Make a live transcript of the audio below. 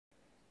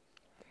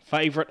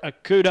Favourite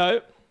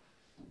Akudo.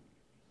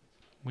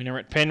 Winner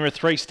at Penrith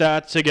 3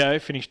 starts ago.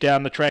 Finished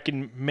down the track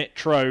in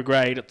Metro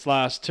grade its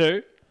last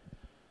two.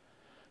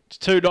 It's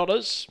 $2.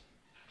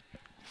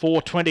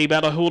 $4.20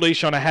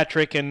 Balahoolish on a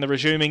hat-trick, and the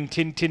resuming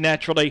Tintin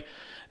Naturally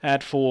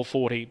at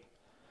 $4.40.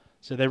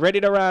 So they're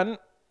ready to run.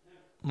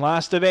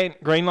 Last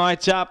event, green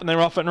lights up and they're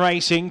off and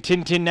racing.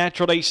 Tintin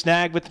Naturally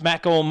snagged with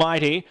Mac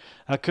Almighty.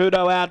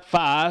 Akudo out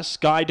fast.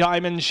 Sky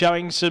Diamond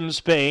showing some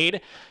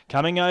speed.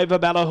 Coming over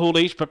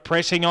Balahoolish, but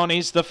pressing on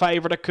is the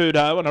favourite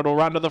Akudo, and it'll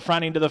run to the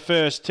front into the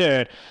first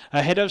turn.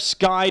 Ahead of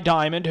Sky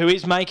Diamond, who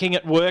is making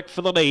it work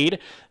for the lead.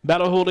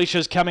 Balahoolish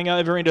is coming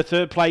over into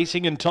third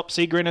placing, and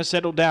Topsy Grinner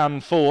settled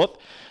down fourth.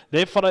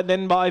 They're followed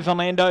then by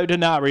Valendo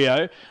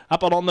Denario.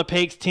 Up on the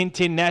pegs,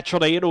 Tintin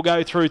Naturally. It'll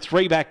go through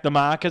 3 back the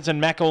markers,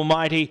 and Mac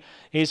Almighty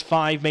is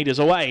 5 metres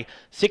away.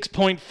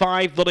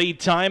 6.5 the lead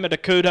time, and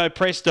Akudo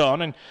pressed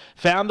on and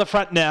found the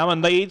front now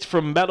and leads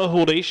from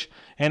Balahoolish.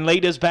 And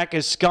leaders back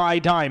is Sky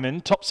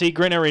Diamond. Topsy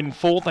Grinner in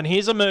fourth. And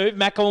here's a move.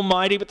 Mac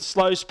Almighty with the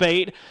slow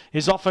speed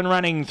is off and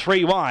running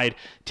 3 wide.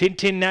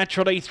 Tintin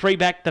Naturally 3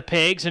 back the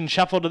pegs, and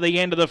shuffled to the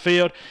end of the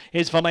field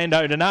is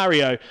Valendo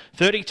Denario.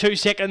 32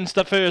 seconds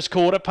the first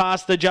quarter,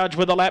 past the judge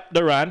with a lap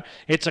to run.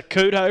 It's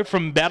Akudo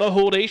from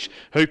Balahoolish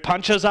who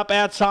punches up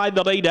outside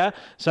the leader.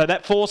 So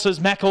that forces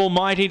Mac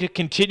Almighty to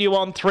continue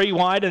on 3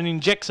 wide and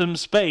inject some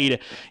speed.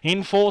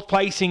 In fourth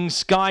placing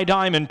Sky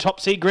Diamond.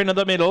 Topsy Grinner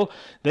the middle.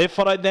 They're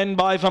followed then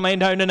by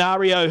Valendo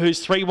Denario,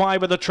 who's 3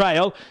 wide with a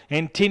trail,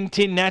 and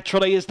Tintin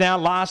Naturally is now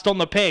last on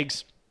the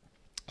pegs.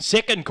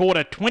 Second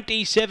quarter,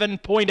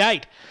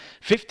 27.8.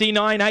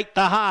 59.8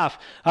 the half.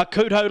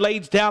 Akudo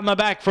leads down the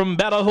back from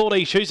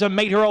Balahoolish, who's a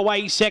metre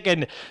away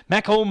second.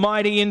 Mac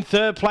Almighty in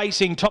third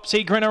placing.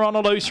 Topsy Grinner on a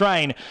loose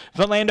rein.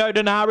 Valendo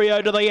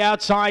Denario to the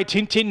outside.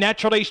 Tintin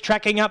Naturally's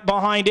tracking up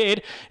behind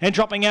it, and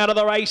dropping out of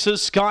the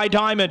races Sky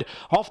Diamond.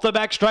 Off the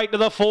back straight to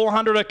the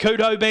 400.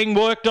 Akudo being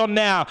worked on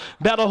now.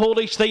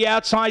 Balahoolish the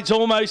outside's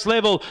almost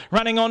level.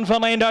 Running on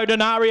Valendo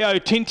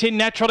Denario. Tintin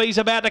Naturally's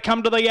about to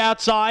come to the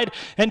outside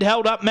and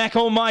held up Mac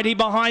Almighty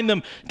behind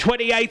them.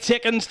 28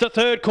 seconds to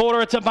third quarter.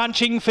 It's a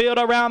bunching field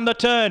around the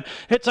turn.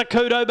 It's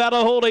Akudo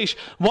Balahoolish.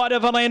 Wide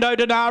of Valendo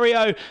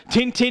Denario.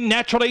 Tintin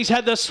Naturally's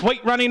had the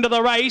sweet run into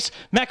the race.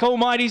 Mac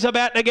Almighty's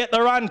about to get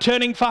the run.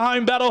 Turning for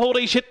home.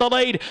 Balahoolish hit the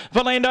lead.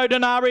 Valendo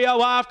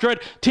Denario after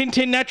it.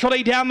 Tintin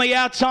Naturally down the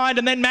outside,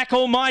 and then Mac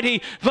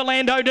Almighty.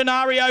 Valendo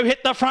Denario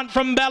hit the front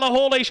from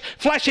Balahoolish.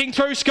 Flashing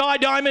through Sky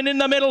Diamond in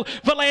the middle.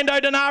 Valendo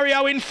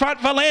Denario in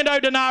front. Valendo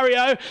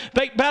Denario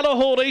beat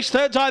Balahoolish.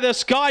 Third's either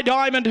Sky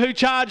Diamond, who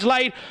charged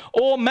late,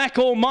 or Mac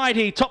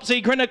Almighty.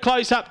 Topsy Grinner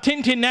close up.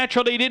 Tintin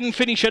Naturally didn't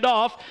finish it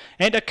off,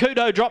 and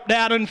Akudo dropped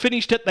out and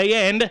finished at the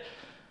end.